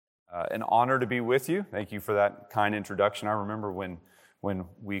An honor to be with you. Thank you for that kind introduction. I remember when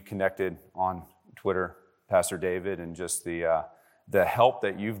we connected on Twitter, Pastor David, and just the help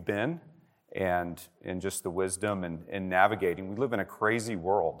that you've been and just the wisdom and navigating. We live in a crazy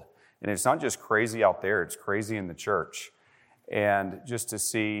world, and it's not just crazy out there, it's crazy in the church. And just to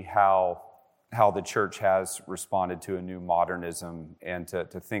see how the church has responded to a new modernism and to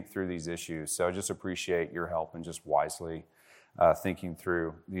think through these issues. So I just appreciate your help and just wisely thinking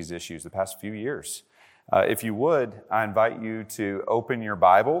through these issues the past few years. If you would, I invite you to open your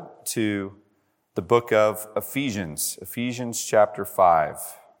Bible to the book of Ephesians, Ephesians chapter 5.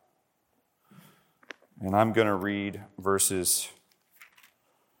 And I'm going to read verses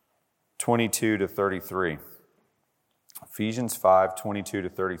 22 to 33. Ephesians 5, 22 to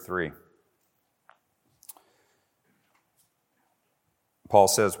 33. Paul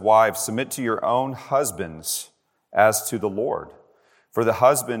says, "Wives, submit to your own husbands as to the Lord. For the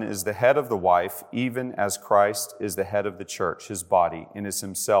husband is the head of the wife, even as Christ is the head of the church, his body, and is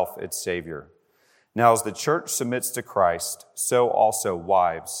himself its Savior. Now as the church submits to Christ, so also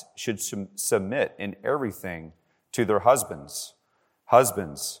wives should submit in everything to their husbands.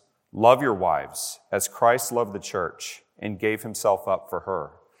 Husbands, love your wives, as Christ loved the church and gave himself up for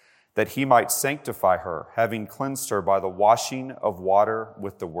her, that he might sanctify her, having cleansed her by the washing of water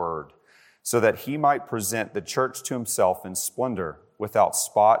with the word, so that he might present the church to himself in splendor, without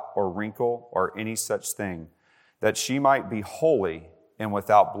spot or wrinkle or any such thing, that she might be holy and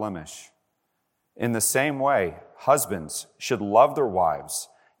without blemish. In the same way, husbands should love their wives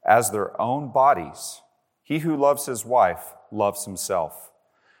as their own bodies. He who loves his wife loves himself.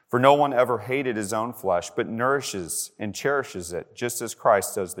 For no one ever hated his own flesh, but nourishes and cherishes it, just as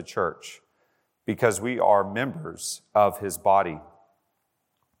Christ does the church, because we are members of his body.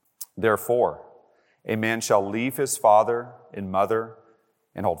 Therefore, a man shall leave his father and mother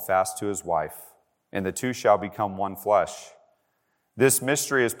and hold fast to his wife, and the two shall become one flesh. This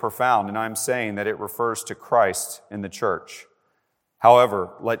mystery is profound, and I am saying that it refers to Christ and the church.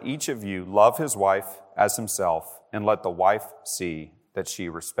 However, let each of you love his wife as himself, and let the wife see that she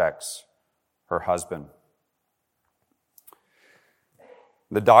respects her husband."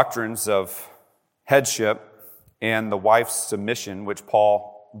 The doctrines of headship and the wife's submission, which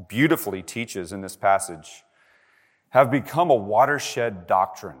Paul beautifully teaches in this passage, have become a watershed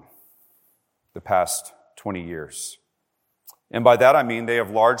doctrine the past 20 years. And by that I mean they have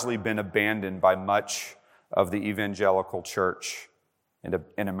largely been abandoned by much of the evangelical church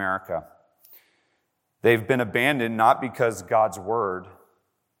in America. They've been abandoned not because God's word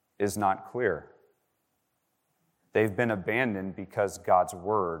is not clear. They've been abandoned because God's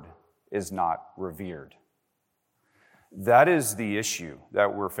word is not revered. That is the issue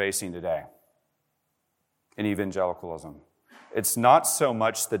that we're facing today in evangelicalism. It's not so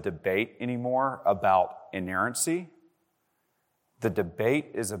much the debate anymore about inerrancy. The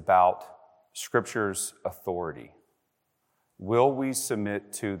debate is about Scripture's authority. Will we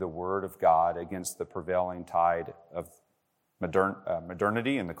submit to the Word of God against the prevailing tide of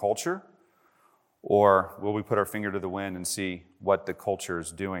modernity in the culture? Or will we put our finger to the wind and see what the culture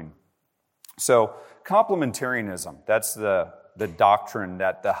is doing? So, complementarianism, that's the doctrine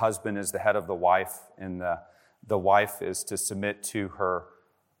that the husband is the head of the wife and the wife is to submit to her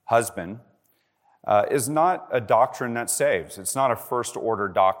husband, is not a doctrine that saves. It's not a first-order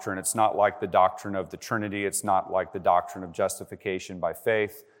doctrine. It's not like the doctrine of the Trinity. It's not like the doctrine of justification by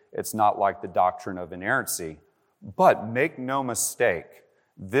faith. It's not like the doctrine of inerrancy. But make no mistake,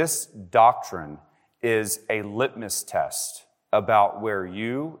 this doctrine is a litmus test about where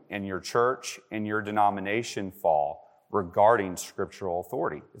you and your church and your denomination fall regarding scriptural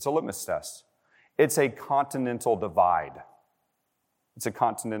authority. It's a litmus test. It's a continental divide. It's a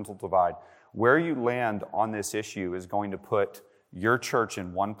continental divide. Where you land on this issue is going to put your church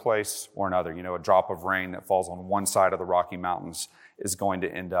in one place or another. You know, a drop of rain that falls on one side of the Rocky Mountains is going to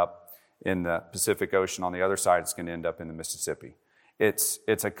end up in the Pacific Ocean. On the other side, it's going to end up in the Mississippi. It's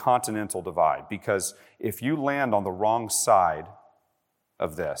a continental divide, because if you land on the wrong side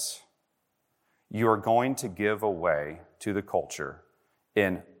of this, you are going to give away to the culture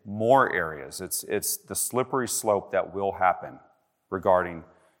in more areas. It's the slippery slope that will happen regarding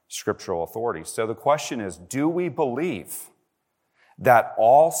scriptural authority. So the question is, do we believe that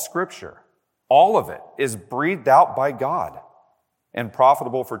all Scripture, all of it, is breathed out by God and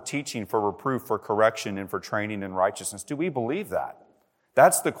profitable for teaching, for reproof, for correction, and for training in righteousness? Do we believe that?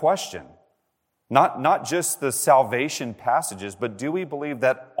 That's the question. Not just the salvation passages, but do we believe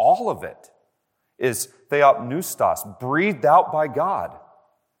that all of it is theopneustos, breathed out by God?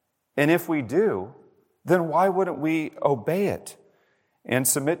 And if we do, then why wouldn't we obey it? and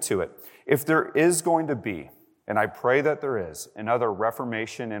submit to it. If there is going to be, and I pray that there is, another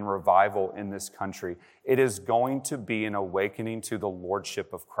reformation and revival in this country, it is going to be an awakening to the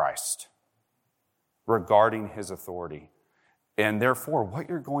lordship of Christ regarding his authority. And therefore, what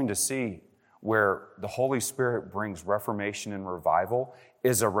you're going to see where the Holy Spirit brings reformation and revival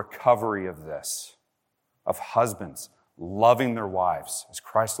is a recovery of this, of husbands loving their wives as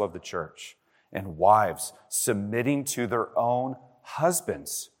Christ loved the church, and wives submitting to their own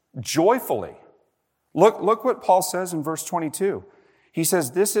husbands joyfully. Look what Paul says in verse 22. He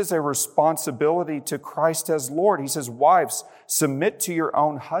says, this is a responsibility to Christ as Lord. He says, wives, submit to your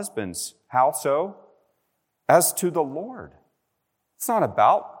own husbands. How so? As to the Lord. It's not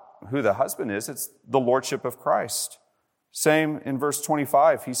about who the husband is, it's the lordship of Christ. Same in verse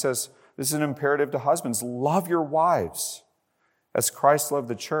 25. He says, this is an imperative to husbands. Love your wives as Christ loved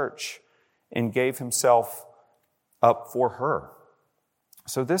the church and gave himself up for her.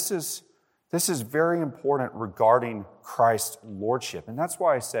 So this is very important regarding Christ's lordship. And that's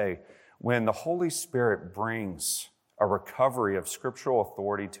why I say when the Holy Spirit brings a recovery of scriptural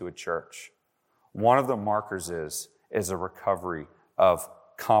authority to a church, one of the markers is a recovery of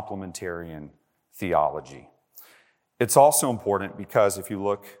complementarian theology. It's also important because if you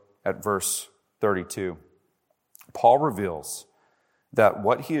look at verse 32, Paul reveals that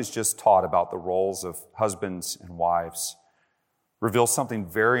what he has just taught about the roles of husbands and wives reveals something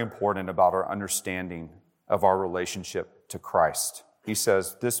very important about our understanding of our relationship to Christ. He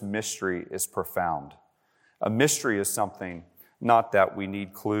says this mystery is profound. A mystery is something not that we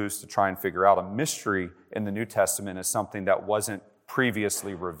need clues to try and figure out. A mystery in the New Testament is something that wasn't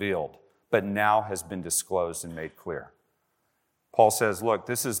previously revealed, but now has been disclosed and made clear. Paul says, look,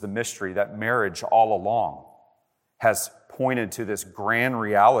 this is the mystery that marriage all along has pointed to this grand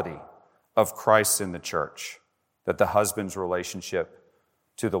reality of Christ in the church, that the husband's relationship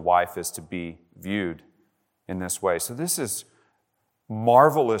to the wife is to be viewed in this way. So this is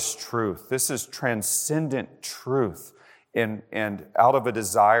marvelous truth. This is transcendent truth. And out of a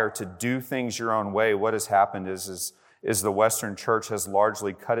desire to do things your own way, what has happened is the Western church has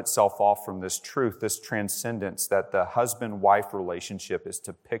largely cut itself off from this truth, this transcendence that the husband-wife relationship is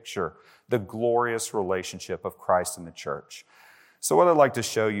to picture the glorious relationship of Christ in the church. So what I'd like to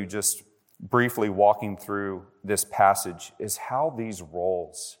show you just briefly walking through this passage is how these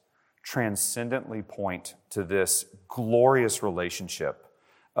roles transcendently point to this glorious relationship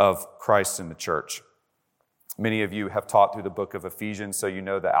of Christ in the church. Many of you have taught through the book of Ephesians, so you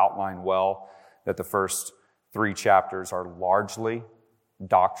know the outline well, that the first 3 chapters are largely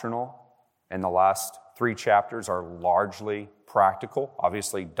doctrinal, and the last 3 chapters are largely practical.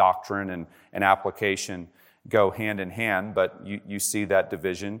 Obviously, doctrine and application go hand in hand, but you see that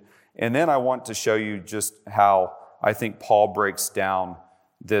division. And then I want to show you just how I think Paul breaks down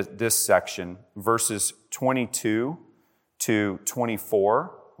this section. Verses 22 to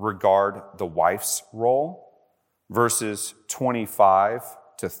 24 regard the wife's role. Verses 25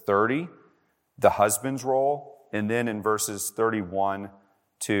 to 30, the husband's role. And then in verses 31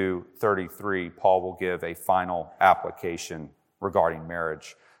 to 33, Paul will give a final application regarding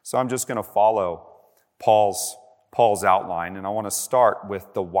marriage. So I'm just going to follow Paul's outline, and I want to start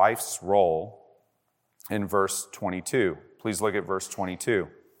with the wife's role in verse 22. Please look at verse 22.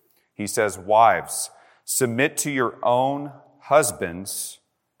 He says, wives, submit to your own husbands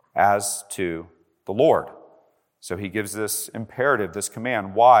as to the Lord. So he gives this imperative, this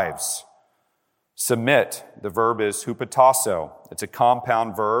command, wives, submit. The verb is hupotasso. It's a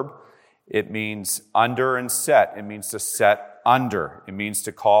compound verb. It means under and set. It means to set under. It means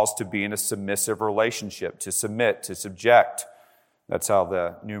to cause to be in a submissive relationship, to submit, to subject. That's how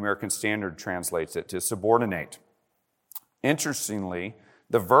the New American Standard translates it, to subordinate. Interestingly,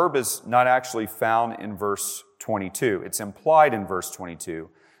 the verb is not actually found in verse 22. It's implied in verse 22.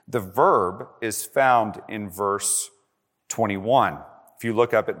 The verb is found in verse 21. If you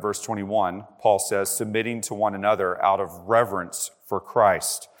look up at verse 21, Paul says, submitting to one another out of reverence for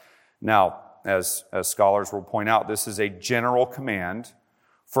Christ. Now, as scholars will point out, this is a general command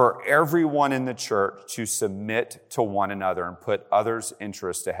for everyone in the church to submit to one another and put others'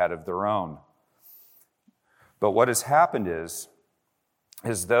 interests ahead of their own. But what has happened is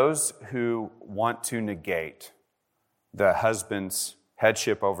those who want to negate the husband's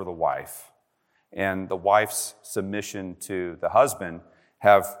headship over the wife and the wife's submission to the husband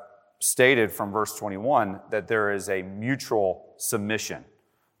have stated from verse 21 that there is a mutual submission.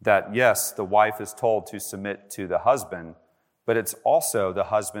 That yes, the wife is told to submit to the husband, but it's also the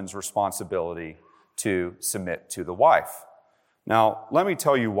husband's responsibility to submit to the wife. Now, let me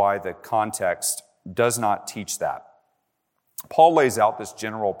tell you why the context does not teach that. Paul lays out this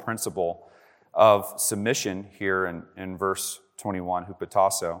general principle of submission here in verse 21,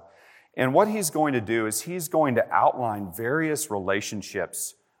 hupotasso. And what he's going to do is he's going to outline various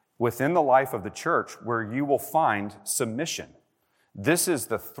relationships within the life of the church where you will find submission. This is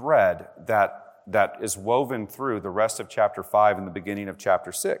the thread that is woven through the rest of chapter 5 and the beginning of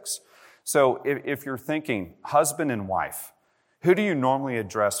chapter 6. So if you're thinking husband and wife, who do you normally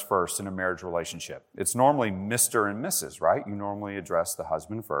address first in a marriage relationship? It's normally Mr. and Mrs., right? You normally address the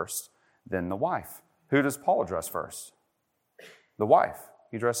husband first, then the wife. Who does Paul address first? The wife.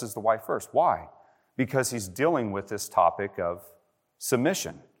 He addresses the wife first. Why? Because he's dealing with this topic of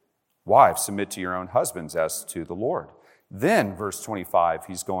submission. Wives, submit to your own husbands as to the Lord. Then, verse 25,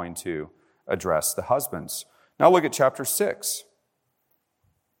 he's going to address the husbands. Now look at chapter 6.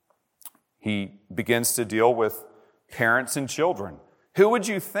 He begins to deal with parents and children. Who would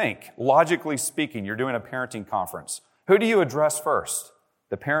you think, logically speaking, you're doing a parenting conference? Who do you address first?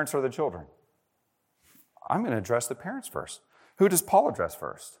 The parents or the children? I'm going to address the parents first. Who does Paul address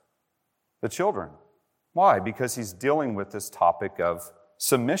first? The children. Why? Because he's dealing with this topic of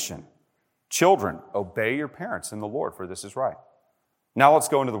submission. Children, obey your parents in the Lord, for this is right. Now let's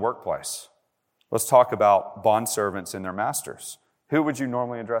go into the workplace. Let's talk about bondservants and their masters. Who would you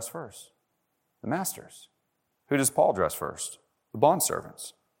normally address first? The masters. Who does Paul address first? The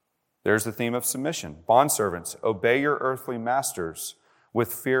bondservants. There's the theme of submission. Bondservants, obey your earthly masters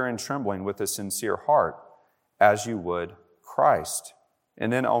with fear and trembling, with a sincere heart, as you would Christ.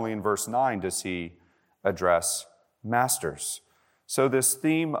 And then only in verse 9 does he address masters. So this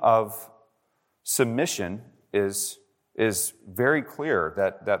theme of submission is very clear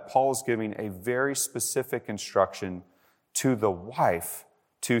that Paul is giving a very specific instruction to the wife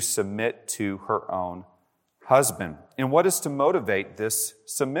to submit to her own husband. And what is to motivate this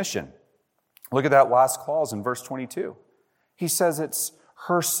submission? Look at that last clause in verse 22. He says it's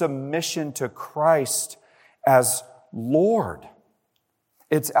her submission to Christ as Lord.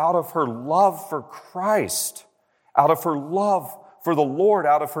 It's out of her love for Christ, out of her love for the Lord,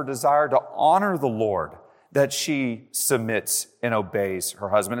 out of her desire to honor the Lord, that she submits and obeys her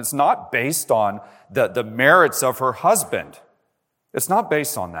husband. It's not based on the merits of her husband. It's not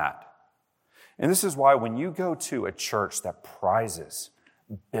based on that. And this is why when you go to a church that prizes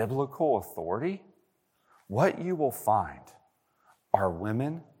biblical authority, what you will find are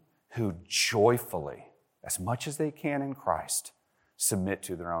women who joyfully, as much as they can in Christ, submit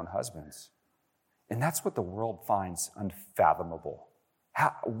to their own husbands. And that's what the world finds unfathomable.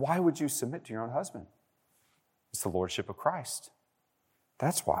 Why would you submit to your own husband? It's the lordship of Christ.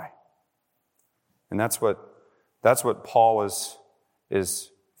 That's why. And that's what Paul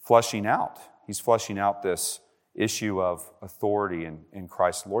is fleshing out. He's fleshing out this issue of authority in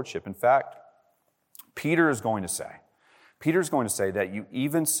Christ's lordship. In fact, Peter is going to say that you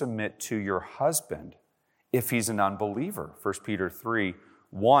even submit to your husband if he's an unbeliever. 1 Peter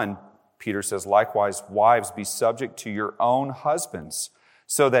 3:1, Peter says, likewise, wives, be subject to your own husbands,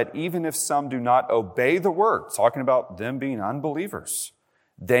 so that even if some do not obey the word, talking about them being unbelievers,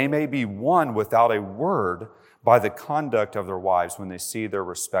 they may be won without a word by the conduct of their wives when they see their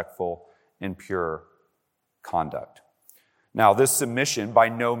respectful and pure conduct. Now, this submission by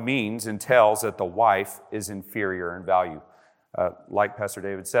no means entails that the wife is inferior in value. Like Pastor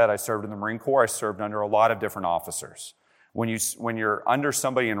David said, I served in the Marine Corps. I served under a lot of different officers. When you're under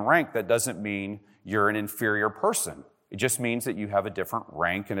somebody in rank, that doesn't mean you're an inferior person. It just means that you have a different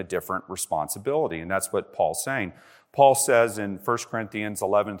rank and a different responsibility. And that's what Paul's saying. Paul says in 1 Corinthians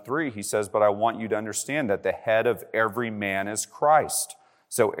 11:3, he says, but I want you to understand that the head of every man is Christ.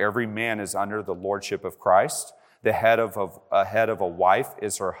 So every man is under the lordship of Christ. The head of a wife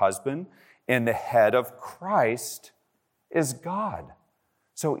is her husband, and the head of Christ is God.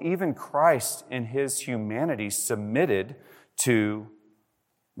 So even Christ in his humanity submitted to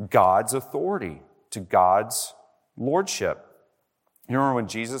God's authority, to God's lordship. You remember when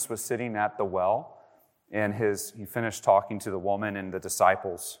Jesus was sitting at the well and he finished talking to the woman and the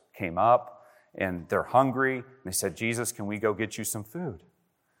disciples came up and they're hungry. And they said, Jesus, can we go get you some food?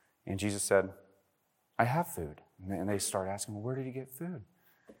 And Jesus said, I have food. And they start asking, well, where did he get food?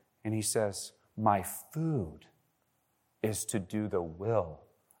 And he says, my food is to do the will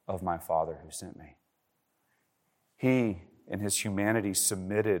of my Father who sent me. He, in his humanity,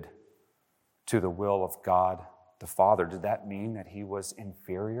 submitted to the will of God the Father. Did that mean that he was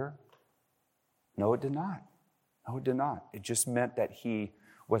inferior? No, it did not. No, it did not. It just meant that he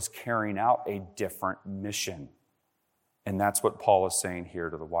was carrying out a different mission. And that's what Paul is saying here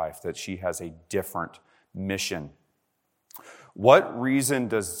to the wife, that she has a different mission. What reason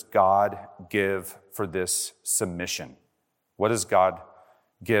does God give for this submission? What does God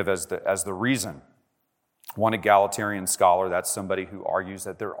give as the reason? One egalitarian scholar, that's somebody who argues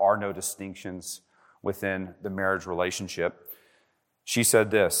that there are no distinctions within the marriage relationship. She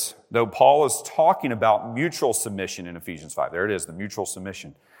said this, though Paul is talking about mutual submission in Ephesians 5, there it is, the mutual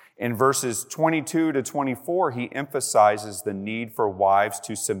submission. In verses 22 to 24, he emphasizes the need for wives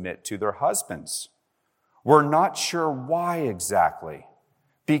to submit to their husbands. We're not sure why exactly,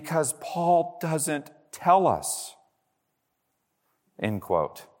 because Paul doesn't tell us. End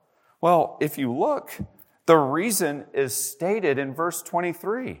quote. Well, if you look, the reason is stated in verse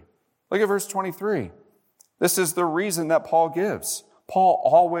 23. Look at verse 23. This is the reason that Paul gives. Paul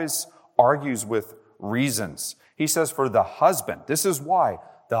always argues with reasons. He says for the husband, this is why.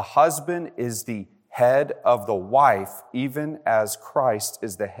 The husband is the head of the wife, even as Christ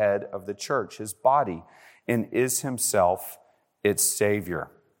is the head of the church, his body, and is himself its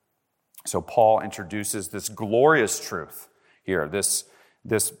Savior. So Paul introduces this glorious truth here, this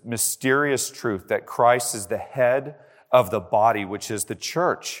mysterious truth that Christ is the head of the body, which is the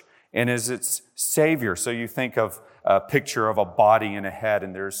church, and is its Savior. So you think of a picture of a body and a head,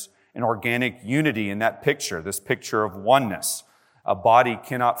 and there's an organic unity in that picture, this picture of oneness. A body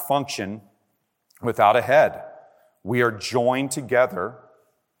cannot function without a head. We are joined together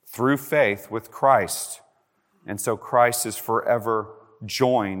through faith with Christ. And so Christ is forever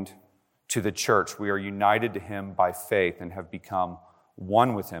joined to the church. We are united to him by faith and have become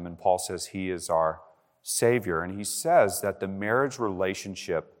one with him. And Paul says he is our Savior. And he says that the marriage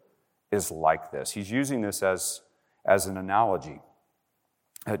relationship is like this. He's using this as an analogy.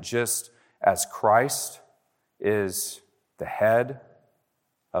 Just as Christ is the head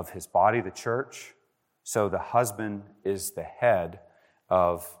of his body, the church, so the husband is the head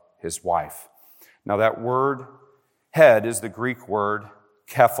of his wife. Now that word head is the Greek word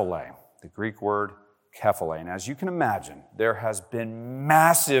kephale. The Greek word kephale. And as you can imagine, there has been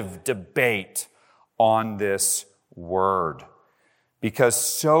massive debate on this word because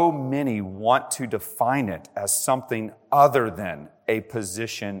so many want to define it as something other than a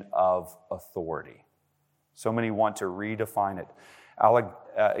position of authority. So many want to redefine it.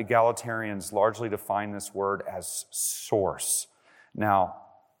 Egalitarians largely define this word as source. Now,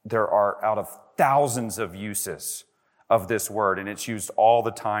 there are out of thousands of uses of this word, and it's used all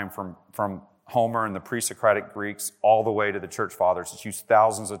the time from Homer and the pre-Socratic Greeks all the way to the church fathers. It's used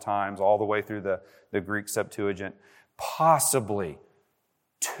thousands of times all the way through the Greek Septuagint. Possibly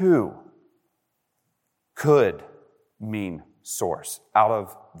two could mean source out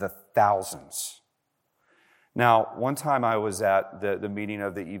of the thousands. Now, one time I was at the meeting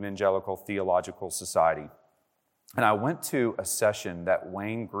of the Evangelical Theological Society, and I went to a session that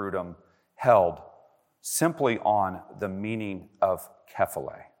Wayne Grudem held simply on the meaning of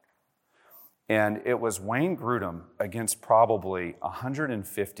kephale. And it was Wayne Grudem against probably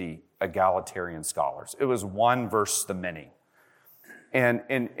 150 egalitarian scholars. It was one versus the many. And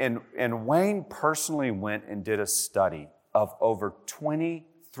Wayne personally went and did a study of over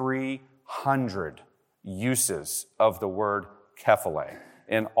 2,300 uses of the word kephale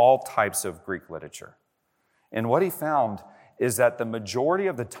in all types of Greek literature. And what he found is that the majority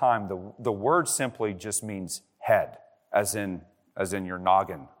of the time, the word simply just means head, as in your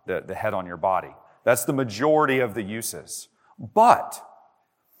noggin, the head on your body. That's the majority of the uses. But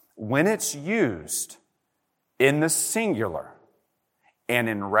when it's used in the singular and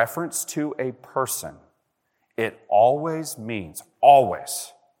in reference to a person, it always means,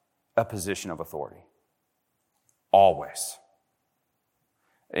 always, a position of authority. Always.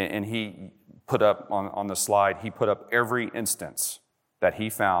 And he put up on the slide, he put up every instance that he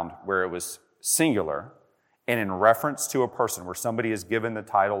found where it was singular and in reference to a person, where somebody is given the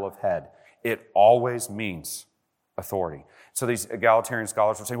title of head. It always means authority. So these egalitarian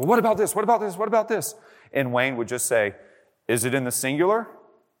scholars would say, well, what about this? What about this? What about this? And Wayne would just say, is it in the singular?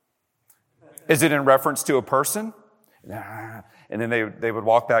 Is it in reference to a person? Nah. And then they would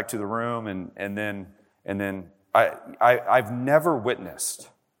walk back to the room and then I've never witnessed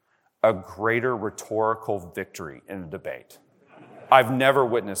a greater rhetorical victory in a debate. I've never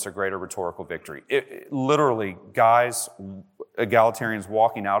witnessed a greater rhetorical victory. Literally, guys, egalitarians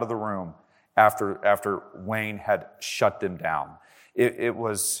walking out of the room after Wayne had shut them down. It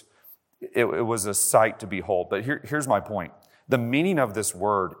was a sight to behold. But here's my point. The meaning of this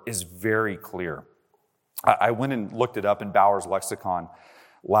word is very clear. I went and looked it up in Bauer's lexicon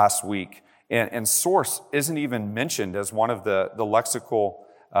last week, and source isn't even mentioned as one of the lexical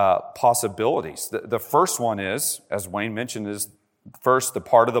possibilities. The first one is, as Wayne mentioned, is first the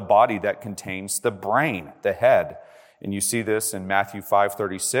part of the body that contains the brain, the head. And you see this in Matthew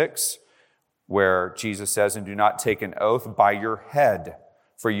 5:36, where Jesus says, and do not take an oath by your head,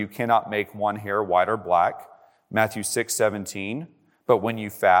 for you cannot make one hair white or black. Matthew 6:17, but when you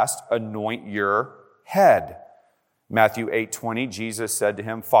fast, anoint your head. Matthew 8:20, Jesus said to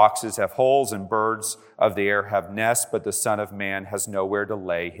him, foxes have holes and birds of the air have nests, but the Son of Man has nowhere to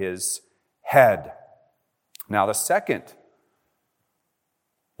lay his head. Now the second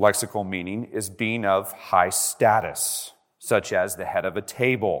lexical meaning is being of high status, such as the head of a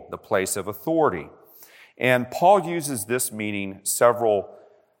table, the place of authority. And Paul uses this meaning several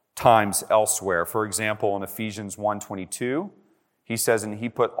times elsewhere. For example, in Ephesians 1:22, he says, and he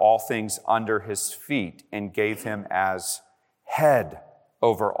put all things under his feet and gave him as head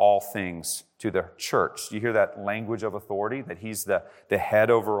over all things to the church. Do you hear that language of authority, that he's the head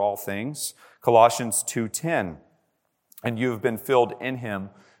over all things? Colossians 2:10, and you have been filled in him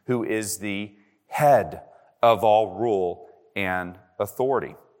who is the head of all rule and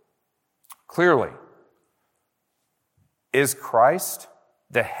authority. Clearly, is Christ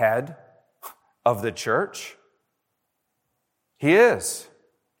the head of the church? He is.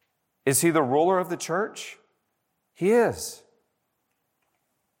 Is he the ruler of the church? He is.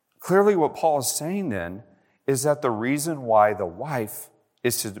 Clearly, what Paul is saying then is that the reason why the wife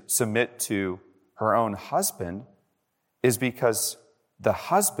is to submit to her own husband is because the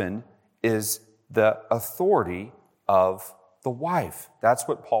husband is the authority of the wife. That's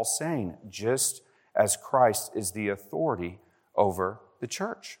what Paul's saying, just as Christ is the authority over the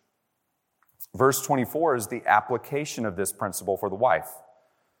church. Verse 24 is the application of this principle for the wife.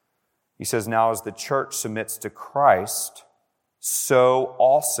 He says, now as the church submits to Christ, so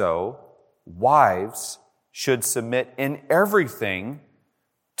also wives should submit in everything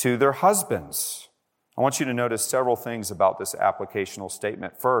to their husbands. I want you to notice several things about this applicational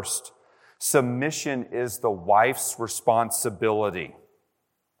statement. First, submission is the wife's responsibility.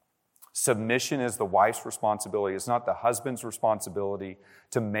 Submission is the wife's responsibility. It's not the husband's responsibility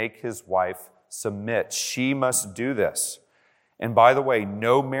to make his wife submit. She must do this. And by the way,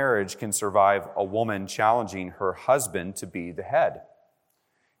 no marriage can survive a woman challenging her husband to be the head.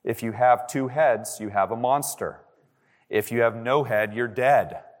 If you have two heads, you have a monster. If you have no head, you're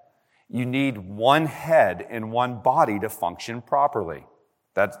dead. You need one head and one body to function properly.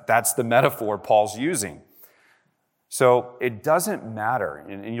 That's the metaphor Paul's using. So it doesn't matter,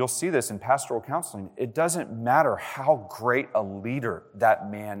 and you'll see this in pastoral counseling, it doesn't matter how great a leader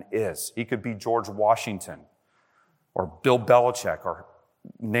that man is. He could be George Washington or Bill Belichick or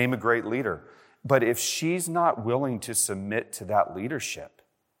name a great leader. But if she's not willing to submit to that leadership,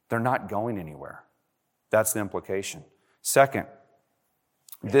 they're not going anywhere. That's the implication. Second,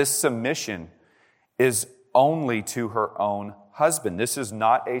 this submission is only to her own husband. This is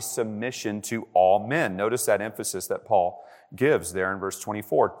not a submission to all men. Notice that emphasis that Paul gives there in verse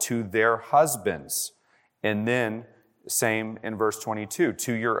 24, to their husbands. And then same in verse 22,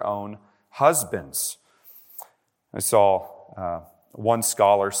 to your own husbands. I saw one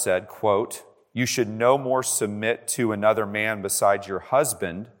scholar said, quote, you should no more submit to another man besides your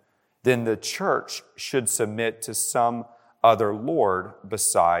husband than the church should submit to some other Lord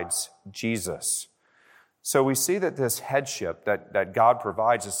besides Jesus. So we see that this headship that God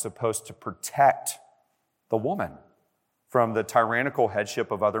provides is supposed to protect the woman from the tyrannical headship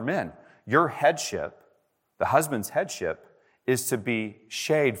of other men. Your headship, the husband's headship, is to be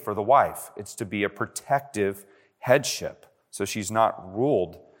shade for the wife. It's to be a protective headship, so she's not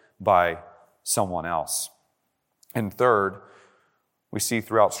ruled by someone else. And third, we see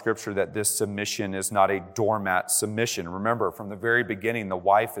throughout Scripture that this submission is not a doormat submission. Remember, from the very beginning, the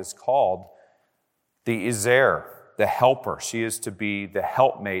wife is called the Ezer, the helper. She is to be the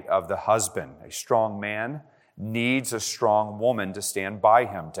helpmate of the husband. A strong man needs a strong woman to stand by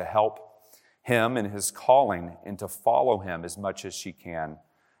him, to help him in his calling, and to follow him as much as she can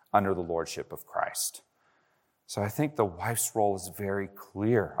under the lordship of Christ. So I think the wife's role is very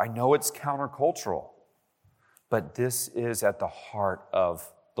clear. I know it's countercultural, but this is at the heart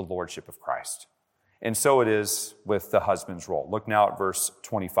of the lordship of Christ. And so it is with the husband's role. Look now at verse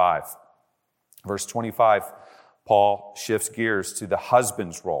 25. Verse 25, Paul shifts gears to the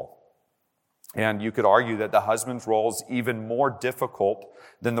husband's role. And you could argue that the husband's role is even more difficult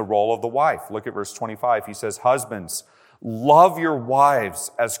than the role of the wife. Look at verse 25. He says, husbands, love your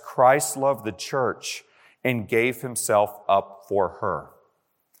wives as Christ loved the church and gave himself up for her.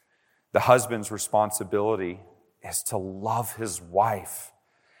 The husband's responsibility is to love his wife.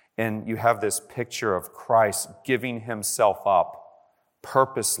 And you have this picture of Christ giving himself up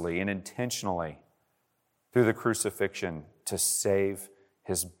purposely and intentionally through the crucifixion to save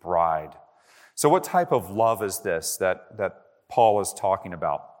his bride. So what type of love is this that Paul is talking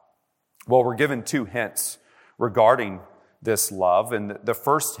about? Well, we're given two hints regarding this love, and the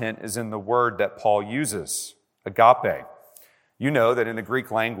first hint is in the word that Paul uses, agape. You know that in the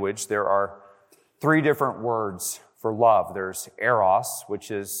Greek language there are three different words for love. There's eros, which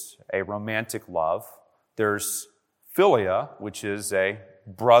is a romantic love. There's philia, which is a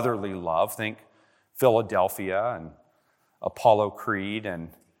brotherly love. Think Philadelphia and Apollo Creed and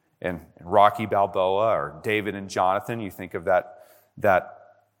Rocky Balboa or David and Jonathan. You think of that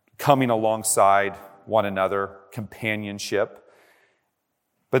coming alongside one another, companionship.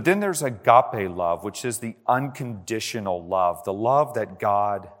 But then there's agape love, which is the unconditional love, the love that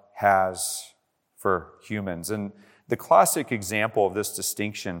God has for humans. And the classic example of this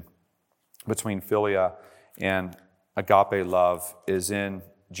distinction between philia and agape love is in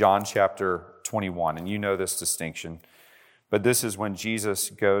John chapter 21. And you know this distinction. But this is when Jesus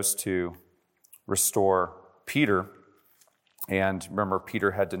goes to restore Peter. And remember,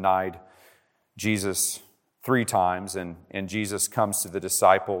 Peter had denied Jesus 3 times, and Jesus comes to the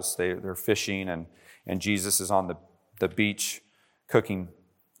disciples. They're fishing, and Jesus is on the beach cooking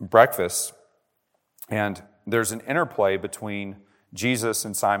breakfast. And there's an interplay between Jesus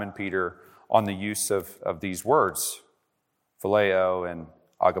and Simon Peter on the use of these words, phileo and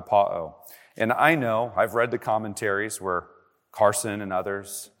agapao. And I know, I've read the commentaries where Carson and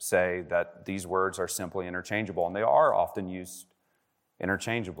others say that these words are simply interchangeable, and they are often used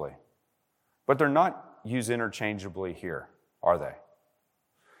interchangeably. But they're not used interchangeably here, are they?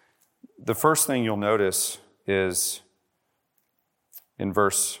 The first thing you'll notice is in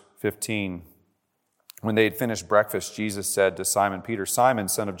verse 15, when they had finished breakfast, Jesus said to Simon Peter, "Simon,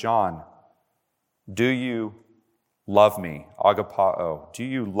 son of John, do you love me?" Agapao. "Do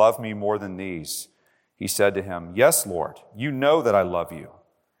you love me more than these?" He said to him, "Yes, Lord, you know that I love you."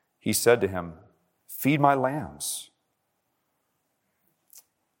 He said to him, "Feed my lambs."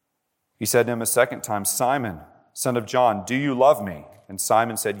 He said to him a second time, "Simon, son of John, do you love me?" And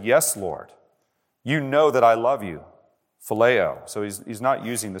Simon said, "Yes, Lord, you know that I love you." Phileo. So he's not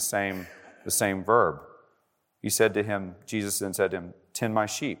using the same verb. He said to him, Jesus then said to him, "Tend my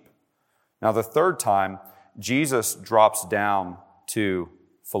sheep." Now the third time, Jesus drops down to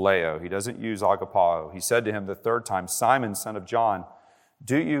phileo. He doesn't use agapao. He said to him the third time, "Simon, son of John,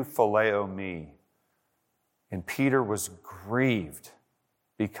 do you phileo me?" And Peter was grieved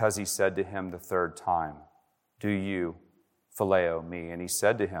because he said to him the third time, "Do you phileo me?" And he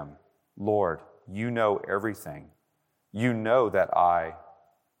said to him, "Lord, you know everything. You know that I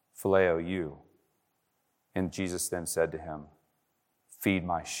phileo you." And Jesus then said to him, "Feed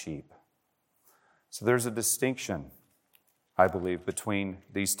my sheep." So there's a distinction, I believe, between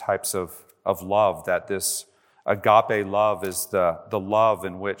these types of love, that this agape love is the love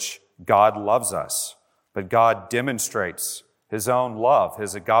in which God loves us, but God demonstrates his own love,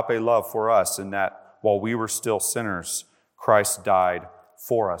 his agape love for us, in that while we were still sinners, Christ died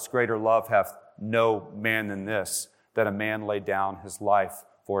for us. Greater love hath no man than this, that a man lay down his life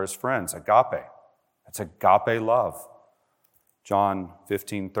for his friends. Agape. That's agape love. John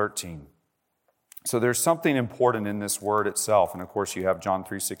 15:13. So there's something important in this word itself. And of course you have John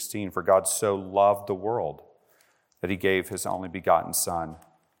 3:16, "For God so loved the world that he gave his only begotten Son,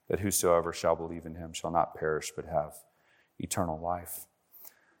 that whosoever shall believe in him shall not perish but have eternal life."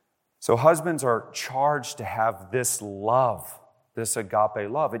 So husbands are charged to have this love, this agape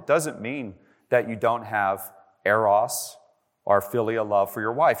love. It doesn't mean that you don't have eros or philia love for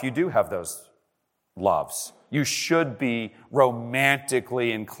your wife. You do have those loves. You should be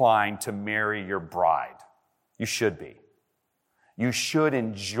romantically inclined to marry your bride. You should be. You should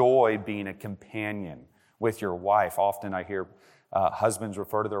enjoy being a companion with your wife. Often I hear husbands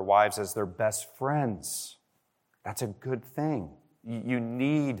refer to their wives as their best friends. That's a good thing. You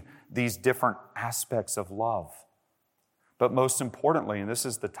need these different aspects of love. But most importantly, and this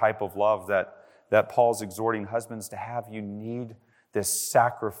is the type of love that Paul's exhorting husbands to have, you need this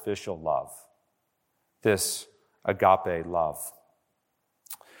sacrificial love, this agape love.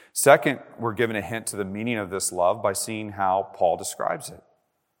 Second, we're given a hint to the meaning of this love by seeing how Paul describes it.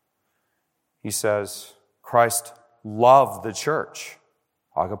 He says, Christ loved the church,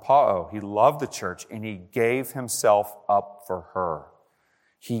 agapao. He loved the church, and he gave himself up for her.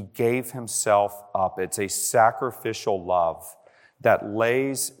 He gave himself up. It's a sacrificial love that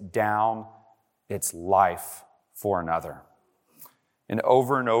lays down its life for another. And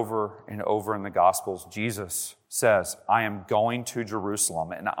over and over and over in the Gospels, Jesus says, "I am going to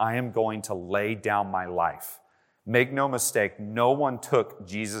Jerusalem and I am going to lay down my life." Make no mistake, no one took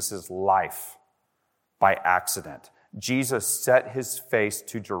Jesus' life by accident. Jesus set his face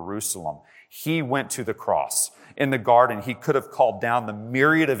to Jerusalem. He went to the cross. in the garden, he could have called down the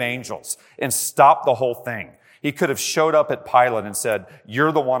myriad of angels and stopped the whole thing. He could have showed up at Pilate and said,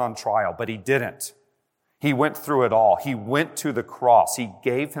 "You're the one on trial," but he didn't. He went through it all. He went to the cross. He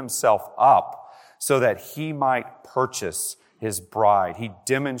gave himself up so that he might purchase his bride. He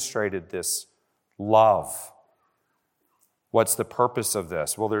demonstrated this love. What's the purpose of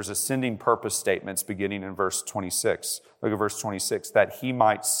this? Well, there's ascending purpose statements beginning in verse 26. Look at verse 26. That he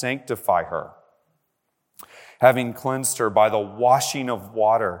might sanctify her, having cleansed her by the washing of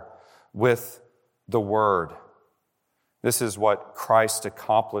water with the word. This is what Christ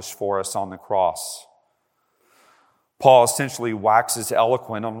accomplished for us on the cross. Paul essentially waxes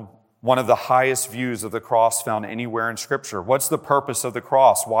eloquent on one of the highest views of the cross found anywhere in Scripture. What's the purpose of the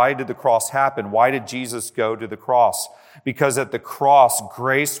cross? Why did the cross happen? Why did Jesus go to the cross? Because at the cross,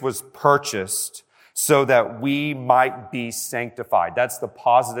 grace was purchased so that we might be sanctified. That's the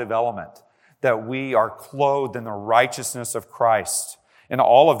positive element, that we are clothed in the righteousness of Christ. And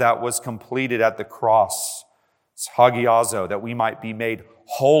all of that was completed at the cross. It's hagiazo, that we might be made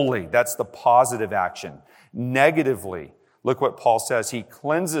holy. That's the positive action. Negatively, look what Paul says. He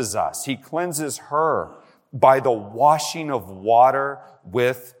cleanses us. He cleanses her by the washing of water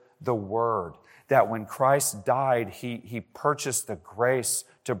with the word. That when Christ died, he purchased the grace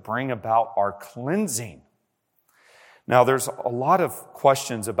to bring about our cleansing. Now, there's a lot of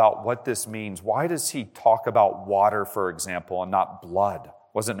questions about what this means. Why does he talk about water, for example, and not blood?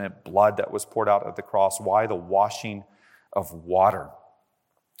 Wasn't it blood that was poured out at the cross? Why the washing of water?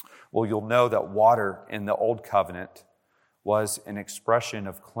 Well, you'll know that water in the Old Covenant was an expression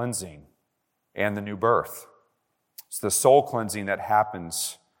of cleansing and the new birth. It's the soul cleansing that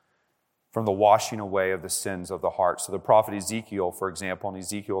happens from the washing away of the sins of the heart. So the prophet Ezekiel, for example, in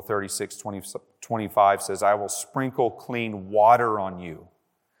Ezekiel 36:25 says, "I will sprinkle clean water on you,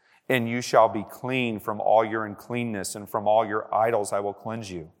 and you shall be clean from all your uncleanness, and from all your idols I will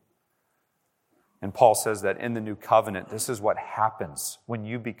cleanse you." And Paul says that in the new covenant, this is what happens when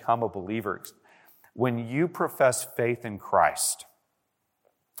you become a believer. When you profess faith in Christ,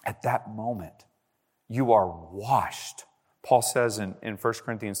 at that moment, you are washed. Paul says in 1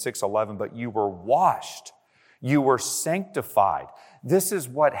 Corinthians 6:11, but you were washed. You were sanctified. This is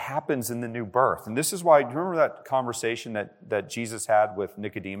what happens in the new birth. And this is why, do you remember that conversation that Jesus had with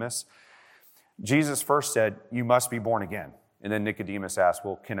Nicodemus? Jesus first said, "You must be born again." And then Nicodemus asked,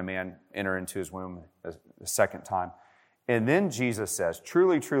 "Well, can a man enter into his womb a second time?" And then Jesus says,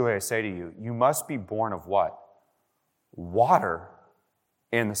 "Truly, truly, I say to you, you must be born of what? Water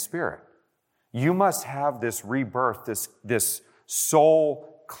and the Spirit." You must have this rebirth, this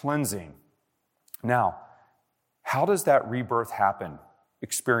soul cleansing. Now, how does that rebirth happen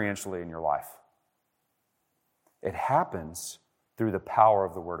experientially in your life? It happens through the power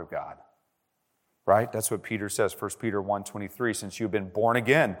of the Word of God. Right? That's what Peter says, 1 Peter 1:23, since you've been born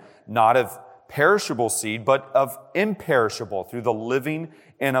again, not of perishable seed, but of imperishable, through the living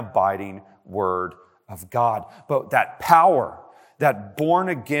and abiding Word of God. But that power, that born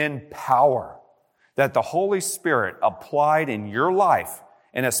again power, that the Holy Spirit applied in your life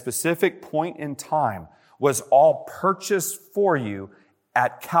in a specific point in time, was all purchased for you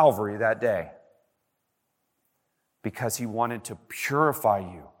at Calvary that day. Because he wanted to purify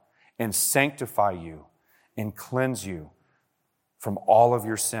you and sanctify you and cleanse you from all of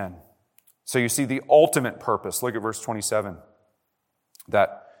your sin. So you see the ultimate purpose. Look at verse 27.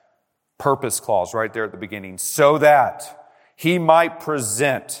 That purpose clause right there at the beginning. So that he might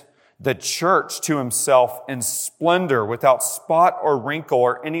present the church to himself in splendor, without spot or wrinkle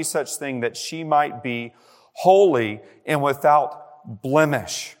or any such thing, that she might be holy and without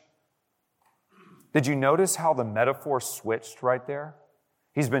blemish. Did you notice how the metaphor switched right there?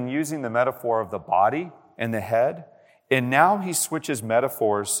 He's been using the metaphor of the body and the head, and now he switches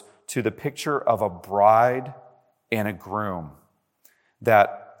metaphors to the picture of a bride and a groom.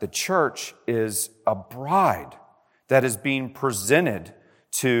 That the church is a bride that is being presented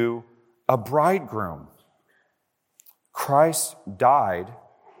to a bridegroom. Christ died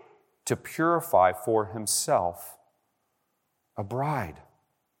to purify for himself a bride.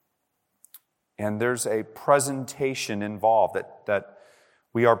 And there's a presentation involved that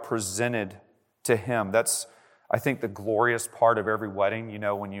we are presented to him. That's, I think, the glorious part of every wedding. You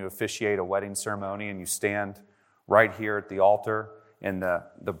know, when you officiate a wedding ceremony and you stand right here at the altar, and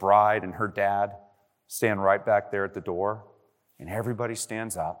the bride and her dad stand right back there at the door, and everybody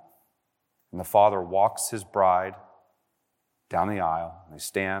stands up, and the father walks his bride down the aisle, and they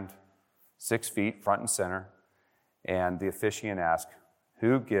stand 6 feet front and center, and the officiant asks,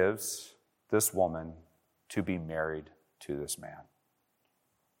 "Who gives this woman to be married to this man?"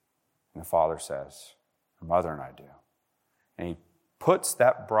 And the father says, Her mother and I do. And he puts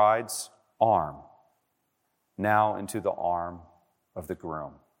that bride's arm now into the arm of the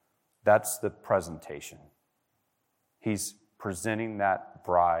groom. That's the presentation. He's presenting that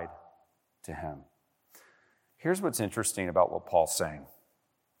bride to him. Here's what's interesting about what Paul's saying.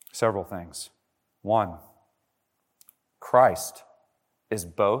 Several things. One, Christ is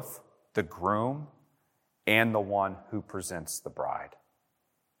both the groom and the one who presents the bride.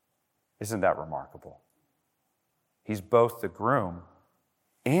 Isn't that remarkable? He's both the groom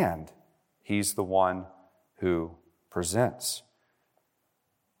and he's the one who presents.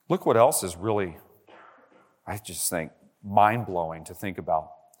 Look what else is really, I just think, mind-blowing to think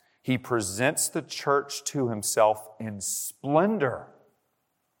about. He presents the church to himself in splendor.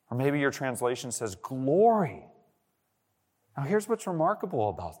 Or maybe your translation says glory. Now here's what's remarkable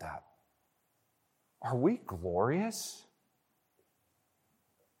about that. Are we glorious?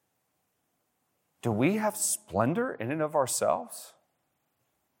 Do we have splendor in and of ourselves?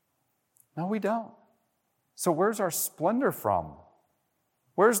 No, we don't. So where's our splendor from?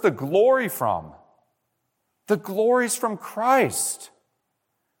 Where's the glory from? The glory's from Christ.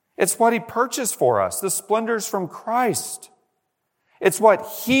 It's what he purchased for us. The splendor's from Christ. It's what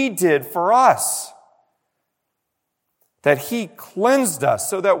he did for us. That he cleansed us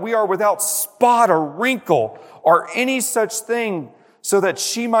so that we are without spot or wrinkle or any such thing, so that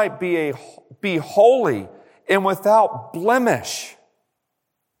she might be holy and without blemish.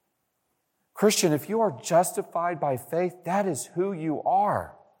 Christian, if you are justified by faith, that is who you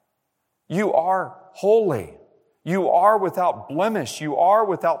are. You are holy. You are without blemish. You are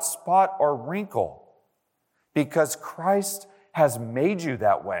without spot or wrinkle, because Christ has made you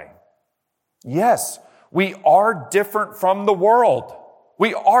that way. Yes, we are different from the world.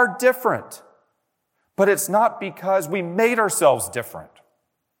 We are different. But it's not because we made ourselves different.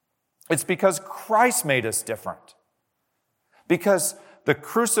 It's because Christ made us different. Because the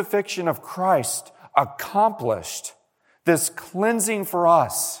crucifixion of Christ accomplished this cleansing for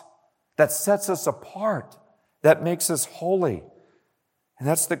us that sets us apart, that makes us holy. And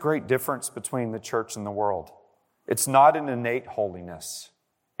that's the great difference between the church and the world. It's not an innate holiness.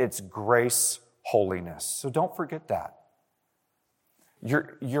 It's grace holiness. So don't forget that.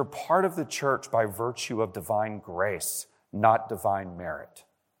 You're part of the church by virtue of divine grace, not divine merit.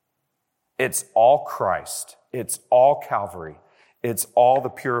 It's all Christ. It's all Calvary. It's all the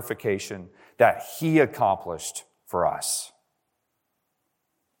purification that he accomplished for us.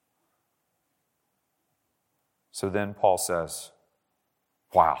 So then Paul says,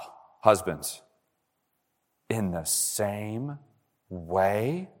 wow, husbands, in the same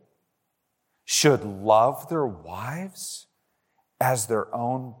way should love their wives as their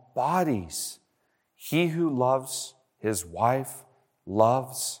own bodies. He who loves his wife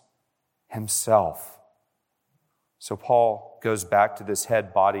loves himself. So Paul goes back to this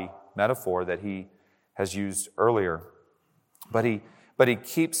head-body metaphor that he has used earlier. But he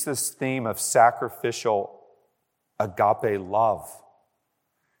keeps this theme of sacrificial agape love.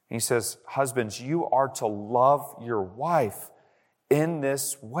 He says, husbands, you are to love your wife in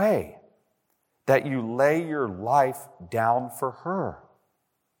this way, that you lay your life down for her,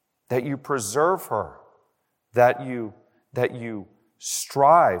 that you preserve her, that you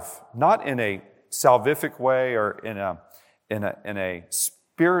strive, not in a salvific way or in a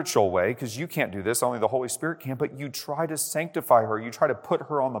spiritual way, because you can't do this, only the Holy Spirit can, but you try to sanctify her, you try to put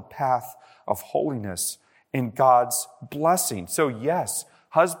her on the path of holiness in God's blessing. So yes,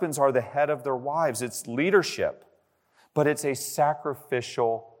 husbands are the head of their wives. It's leadership, but it's a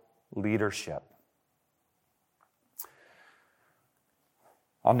sacrificial leadership.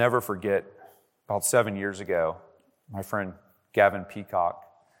 I'll never forget, about 7 years ago, my friend Gavin Peacock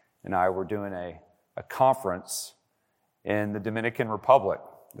and I were doing a conference in the Dominican Republic.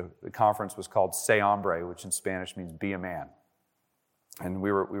 The conference was called Se Hombre, which in Spanish means be a man. And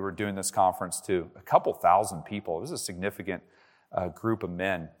we were doing this conference to a couple thousand people. It was a significant group of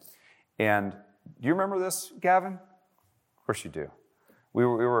men. And do you remember this, Gavin? Of course you do. We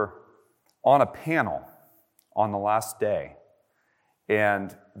were on a panel on the last day,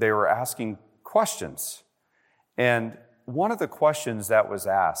 and they were asking questions. And one of the questions that was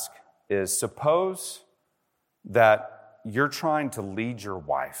asked is, suppose that you're trying to lead your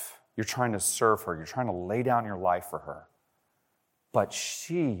wife, you're trying to serve her, you're trying to lay down your life for her, but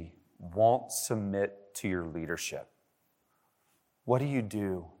she won't submit to your leadership. What do you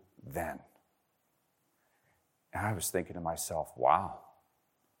do then? And I was thinking to myself, wow,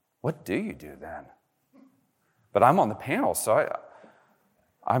 what do you do then? But I'm on the panel, so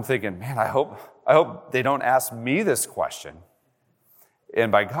I'm thinking, man, I hope they don't ask me this question.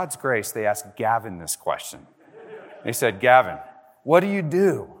 And by God's grace, they asked Gavin this question. They said, Gavin, what do you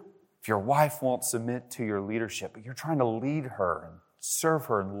do if your wife won't submit to your leadership, but you're trying to lead her and serve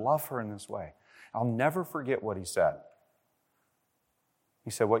her and love her in this way? I'll never forget what he said.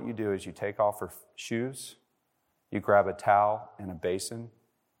 He said, what you do is you take off her shoes, you grab a towel and a basin,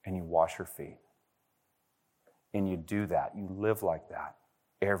 and you wash her feet. And you do that. You live like that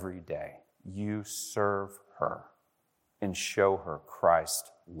every day. You serve her and show her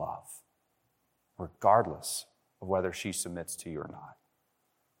Christ's love, regardless of whether she submits to you or not.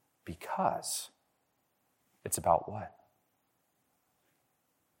 Because it's about what?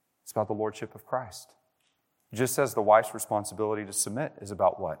 It's about the lordship of Christ. Just as the wife's responsibility to submit is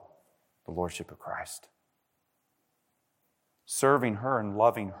about what? The lordship of Christ. Serving her and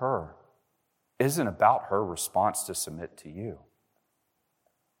loving her isn't about her response to submit to you.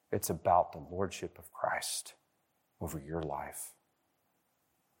 It's about the lordship of Christ over your life.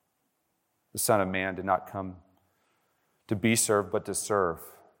 The Son of Man did not come to be served, but to serve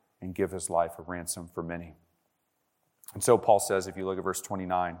and give his life a ransom for many. And so Paul says, if you look at verse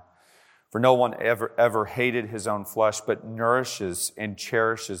 29, for no one ever hated his own flesh, but nourishes and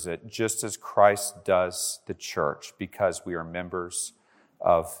cherishes it, just as Christ does the church, because we are members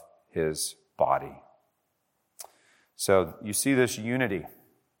of his body. So you see this unity.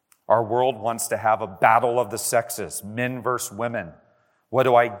 Our world wants to have a battle of the sexes, men versus women. What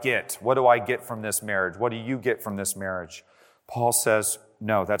do I get? What do I get from this marriage? What do you get from this marriage? Paul says,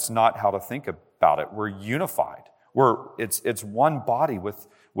 no, that's not how to think about it. We're unified. It's one body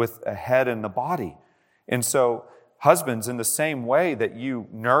with a head in the body. And so husbands, in the same way that you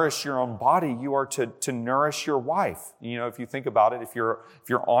nourish your own body, you are to nourish your wife. You know, if you think about it, if you're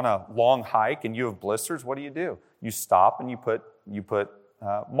on a long hike and you have blisters, what do? You stop and you put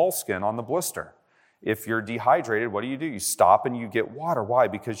moleskin on the blister. If you're dehydrated, what do? You stop and you get water. Why?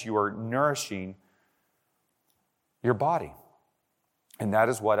 Because you are nourishing your body. And that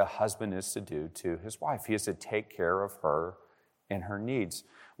is what a husband is to do to his wife. He is to take care of her and her needs.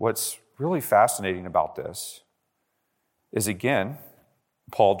 What's really fascinating about this is, again,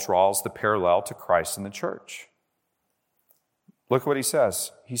 Paul draws the parallel to Christ and the church. Look what he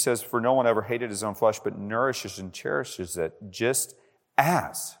says. He says, for no one ever hated his own flesh, but nourishes and cherishes it, just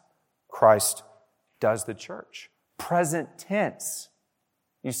as Christ does the church. Present tense.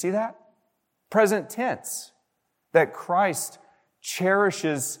 You see that? Present tense. That Christ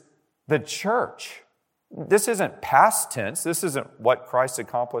cherishes the church. This isn't past tense. This isn't what Christ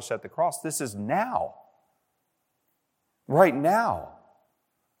accomplished at the cross. This is now. Right now.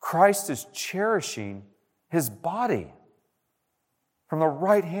 Christ is cherishing his body from the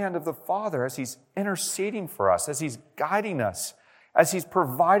right hand of the Father as he's interceding for us, as he's guiding us, as he's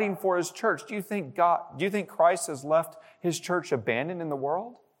providing for his church. Do you think Christ has left his church abandoned in the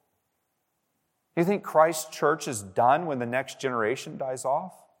world? Do you think Christ's church is done when the next generation dies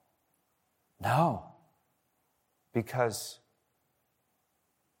off? No. Because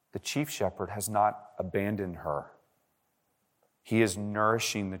the chief shepherd has not abandoned her. He is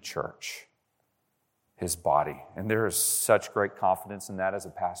nourishing the church, his body. And there is such great confidence in that as a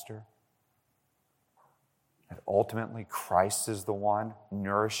pastor. That ultimately Christ is the one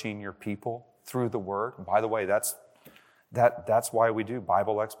nourishing your people through the word. And by the way, that's why we do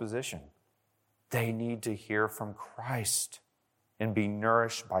Bible exposition. They need to hear from Christ and be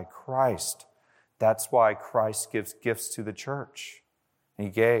nourished by Christ. That's why Christ gives gifts to the church. He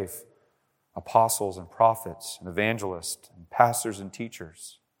gave apostles and prophets and evangelists and pastors and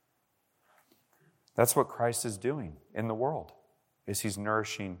teachers. That's what Christ is doing in the world, is he's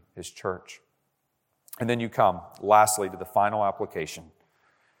nourishing his church. And then you come, lastly, to the final application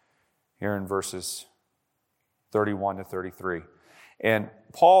here in verses 31 to 33. And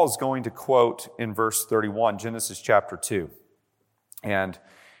Paul is going to quote in verse 31, Genesis chapter 2. And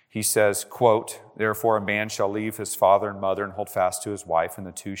he says, quote, therefore a man shall leave his father and mother and hold fast to his wife, and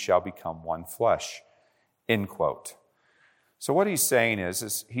the two shall become one flesh, end quote. So what he's saying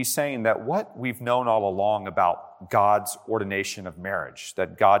is he's saying that what we've known all along about God's ordination of marriage,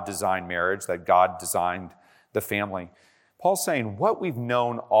 that God designed marriage, that God designed the family, Paul's saying what we've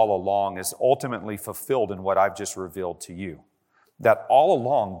known all along is ultimately fulfilled in what I've just revealed to you. That all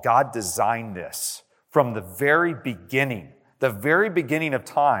along, God designed this from the very beginning of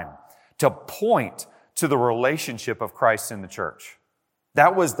time, to point to the relationship of Christ in the church.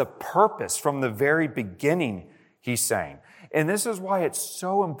 That was the purpose from the very beginning, he's saying. And this is why it's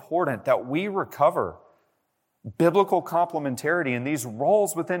so important that we recover biblical complementarity in these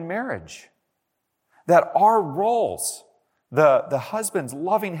roles within marriage. That our roles, The husband's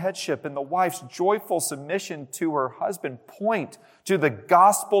loving headship and the wife's joyful submission to her husband point to the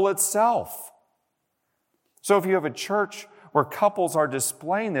gospel itself. So if you have a church where couples are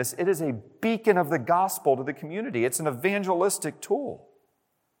displaying this, it is a beacon of the gospel to the community. It's an evangelistic tool.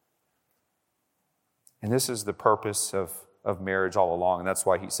 And this is the purpose of marriage all along. And that's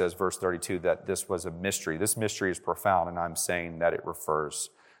why he says, verse 32, that this was a mystery. This mystery is profound, and I'm saying that it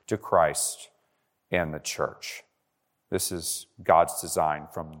refers to Christ and the church. This is God's design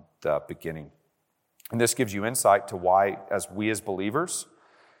from the beginning. And this gives you insight to why, as we as believers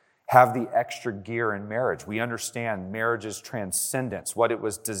have the extra gear in marriage. We understand marriage's transcendence, what it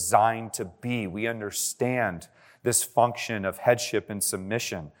was designed to be. We understand this function of headship and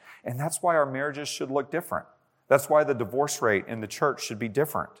submission. And that's why our marriages should look different. That's why the divorce rate in the church should be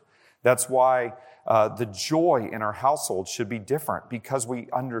different. That's why the joy in our household should be different, because we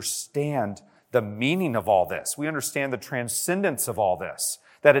understand the meaning of all this. We understand the transcendence of all this,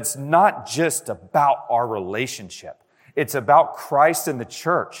 that it's not just about our relationship. It's about Christ and the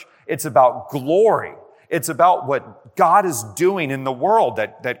church. It's about glory. It's about what God is doing in the world,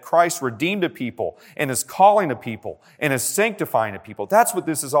 that Christ redeemed a people and is calling a people and is sanctifying a people. That's what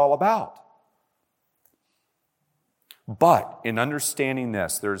this is all about. But in understanding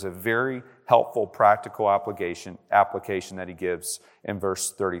this, there's a very helpful practical application that he gives in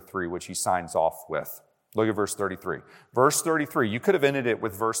verse 33, which he signs off with. Look at verse 33. Verse 33, you could have ended it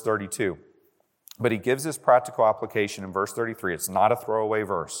with verse 32, but he gives this practical application in verse 33. It's not a throwaway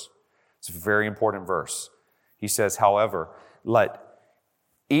verse. It's a very important verse. He says, however, let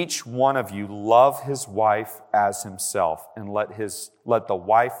each one of you love his wife as himself, and let the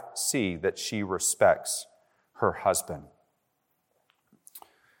wife see that she respects her husband.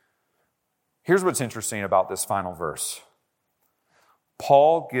 Here's what's interesting about this final verse.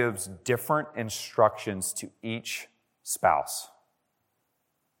 Paul gives different instructions to each spouse.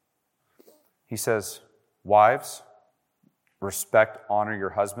 He says, wives, respect, honor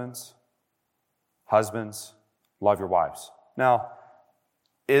your husbands. Husbands, love your wives. Now,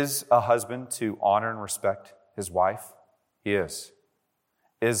 is a husband to honor and respect his wife? He is.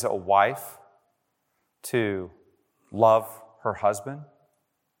 Is a wife to love her husband?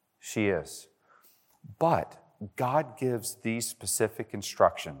 She is. But God gives these specific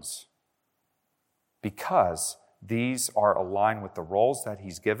instructions because these are aligned with the roles that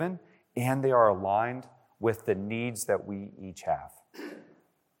he's given, and they are aligned with the needs that we each have.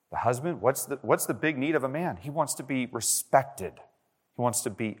 The husband, what's the big need of a man? He wants to be respected. He wants to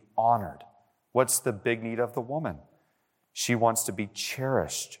be honored. What's the big need of the woman? She wants to be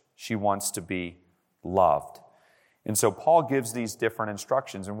cherished. She wants to be loved. And so Paul gives these different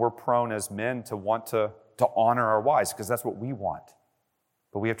instructions, and we're prone as men to want to honor our wives because that's what we want.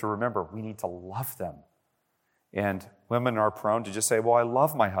 But we have to remember, we need to love them. And women are prone to just say, well, I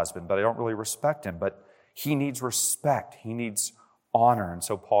love my husband, but I don't really respect him. But he needs respect. He needs honor. And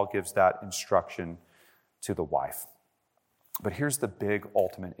so Paul gives that instruction to the wife. But here's the big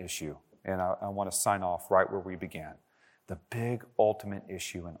ultimate issue, and I want to sign off right where we began. The big ultimate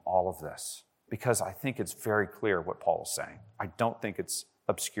issue in all of this, because I think it's very clear what Paul is saying. I don't think it's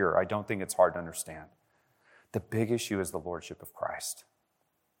obscure. I don't think it's hard to understand. The big issue is the lordship of Christ.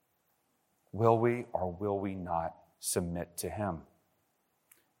 Will we or will we not submit to him?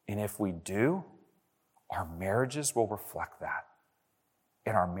 And if we do, our marriages will reflect that.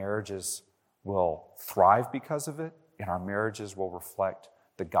 And our marriages will thrive because of it, and our marriages will reflect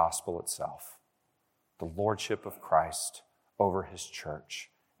the gospel itself. The lordship of Christ over his church,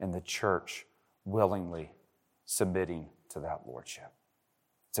 and the church willingly submitting to that lordship.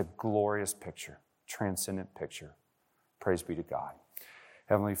 It's a glorious picture, transcendent picture. Praise be to God.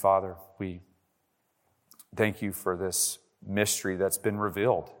 Heavenly Father, we thank you for this mystery that's been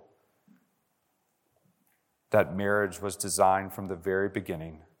revealed. That marriage was designed from the very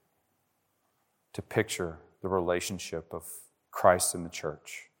beginning to picture the relationship of Christ and the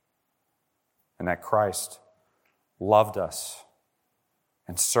church. And that Christ loved us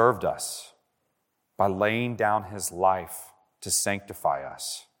and served us by laying down his life to sanctify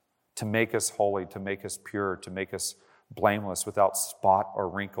us, to make us holy, to make us pure, to make us blameless, without spot or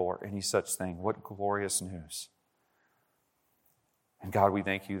wrinkle or any such thing. What glorious news. And God, we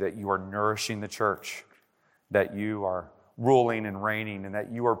thank you that you are nourishing the church, that you are ruling and reigning, and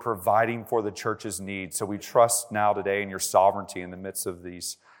that you are providing for the church's needs. So we trust now today in your sovereignty in the midst of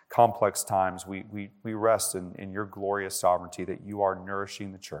these complex times. We rest in your glorious sovereignty that you are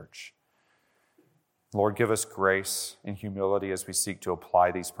nourishing the church. Lord, give us grace and humility as we seek to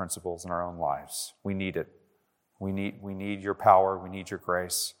apply these principles in our own lives. We need it. We need your power. We need your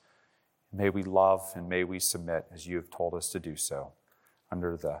grace. May we love and may we submit as you have told us to do so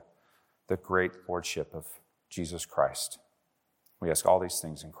under the great lordship of Jesus Christ. We ask all these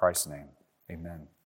things in Christ's name. Amen.